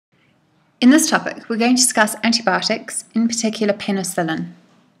In this topic, we're going to discuss antibiotics, in particular penicillin.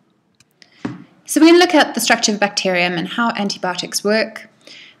 So we're going to look at the structure of the bacterium and how antibiotics work.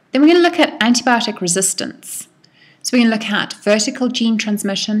 Then we're going to look at antibiotic resistance. So we're going to look at vertical gene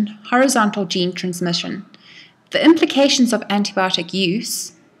transmission, horizontal gene transmission, the implications of antibiotic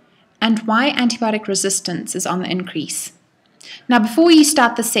use, and why antibiotic resistance is on the increase. Now, before you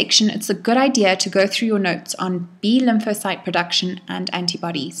start this section, it's a good idea to go through your notes on B lymphocyte production and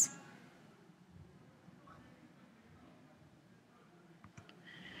antibodies.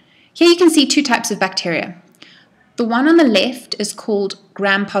 Here you can see two types of bacteria. The one on the left is called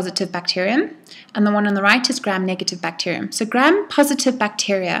gram-positive bacterium, and the one on the right is gram-negative bacterium. So gram-positive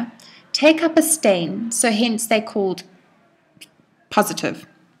bacteria take up a stain, so hence they're called positive.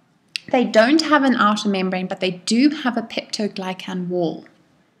 They don't have an outer membrane, but they do have a peptoglycan wall.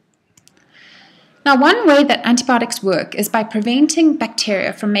 Now, one way that antibiotics work is by preventing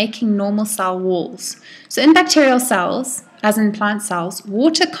bacteria from making normal cell walls. So in bacterial cells, as in plant cells,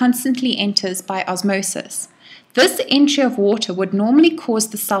 water constantly enters by osmosis. This entry of water would normally cause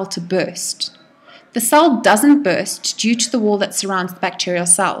the cell to burst. The cell doesn't burst due to the wall that surrounds the bacterial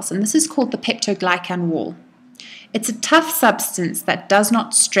cells, and this is called the peptoglycan wall. It's a tough substance that does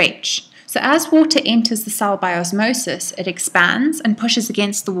not stretch. So as water enters the cell by osmosis, it expands and pushes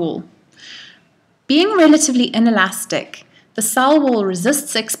against the wall. Being relatively inelastic, the cell wall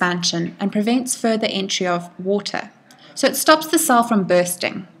resists expansion and prevents further entry of water. So it stops the cell from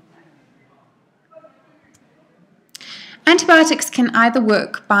bursting. Antibiotics can either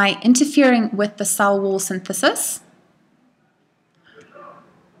work by interfering with the cell wall synthesis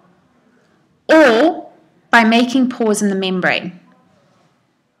or by making pores in the membrane.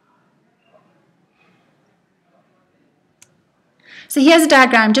 So here's a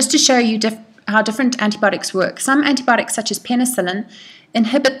diagram just to show you how different antibiotics work. Some antibiotics, such as penicillin,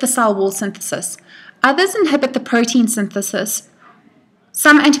 inhibit the cell wall synthesis. Others inhibit the protein synthesis.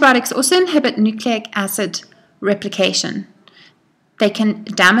 Some antibiotics also inhibit nucleic acid replication. They can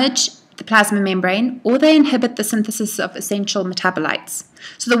damage the plasma membrane, or they inhibit the synthesis of essential metabolites.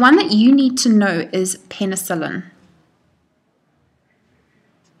 So the one that you need to know is penicillin.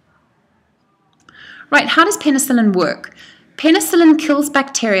 Right, how does penicillin work? Penicillin kills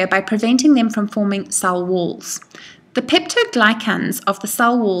bacteria by preventing them from forming cell walls. The peptoglycans of the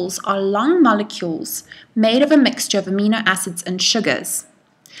cell walls are long molecules made of a mixture of amino acids and sugars.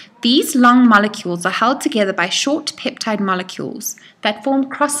 These long molecules are held together by short peptide molecules that form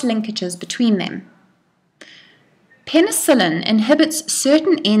cross-linkages between them. Penicillin inhibits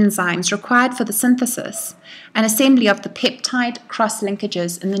certain enzymes required for the synthesis and assembly of the peptide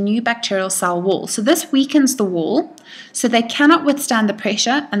cross-linkages in the new bacterial cell wall. So this weakens the wall, so they cannot withstand the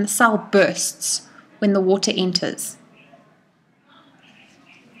pressure, and the cell bursts when the water enters.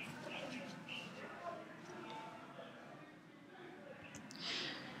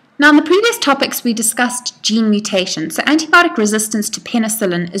 Now, in the previous topics, we discussed gene mutation. So antibiotic resistance to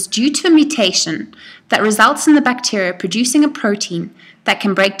penicillin is due to a mutation that results in the bacteria producing a protein that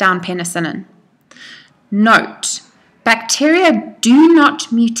can break down penicillin. Note, bacteria do not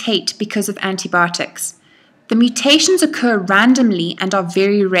mutate because of antibiotics. The mutations occur randomly and are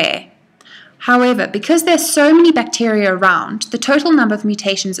very rare. However, because there are so many bacteria around, the total number of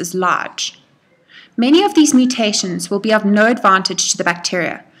mutations is large. Many of these mutations will be of no advantage to the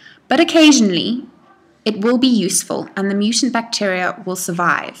bacteria, but occasionally it will be useful and the mutant bacteria will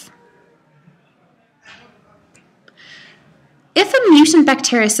survive. If a mutant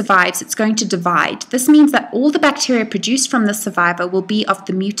bacteria survives, it's going to divide. This means that all the bacteria produced from the survivor will be of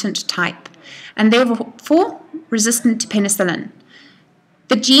the mutant type and therefore resistant to penicillin.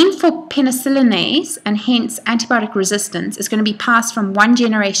 The gene for penicillinase, and hence antibiotic resistance, is going to be passed from one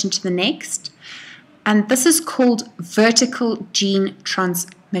generation to the next, and this is called vertical gene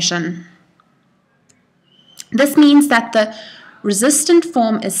transmission. This means that the resistant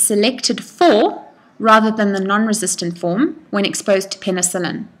form is selected for rather than the non-resistant form when exposed to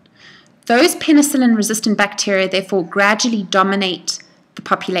penicillin. Those penicillin-resistant bacteria therefore gradually dominate the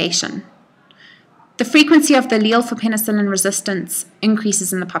population. The frequency of the allele for penicillin resistance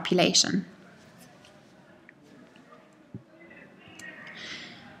increases in the population.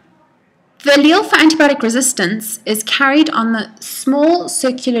 The allele for antibiotic resistance is carried on the small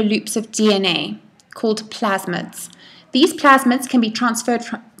circular loops of DNA called plasmids. These plasmids can be transferred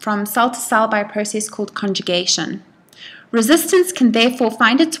from cell to cell by a process called conjugation. Resistance can therefore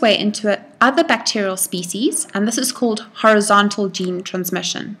find its way into other bacterial species, and this is called horizontal gene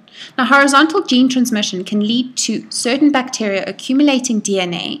transmission. Now, horizontal gene transmission can lead to certain bacteria accumulating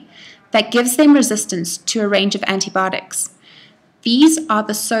DNA that gives them resistance to a range of antibiotics. These are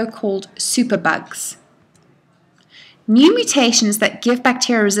the so-called superbugs. New mutations that give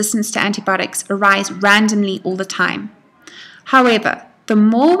bacteria resistance to antibiotics arise randomly all the time. However, the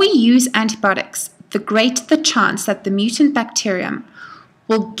more we use antibiotics, the greater the chance that the mutant bacterium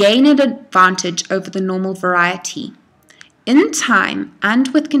will gain an advantage over the normal variety. In time, and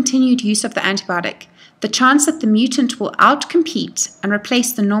with continued use of the antibiotic, the chance that the mutant will outcompete and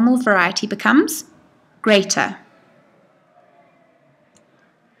replace the normal variety becomes greater.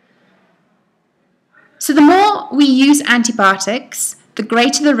 So the more we use antibiotics, the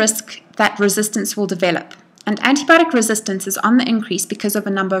greater the risk that resistance will develop. And antibiotic resistance is on the increase because of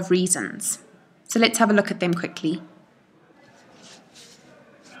a number of reasons. So let's have a look at them quickly.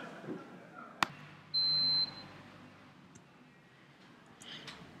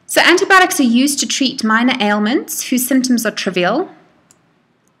 So antibiotics are used to treat minor ailments whose symptoms are trivial.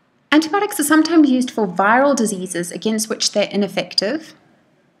 Antibiotics are sometimes used for viral diseases against which they're ineffective.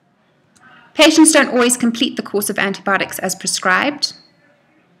 Patients don't always complete the course of antibiotics as prescribed.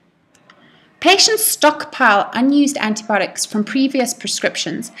 Patients stockpile unused antibiotics from previous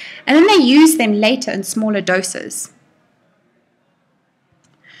prescriptions, and then they use them later in smaller doses.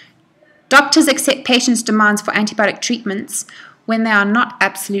 Doctors accept patients' demands for antibiotic treatments when they are not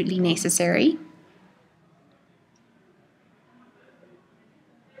absolutely necessary.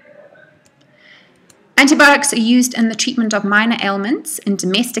 Antibiotics are used in the treatment of minor ailments in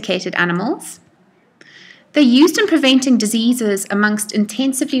domesticated animals. They're used in preventing diseases amongst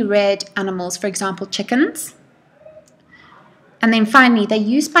intensively reared animals, for example, chickens. And then finally, they're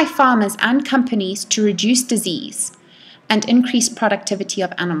used by farmers and companies to reduce disease and increase productivity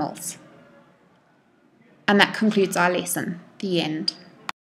of animals. And that concludes our lesson. The end.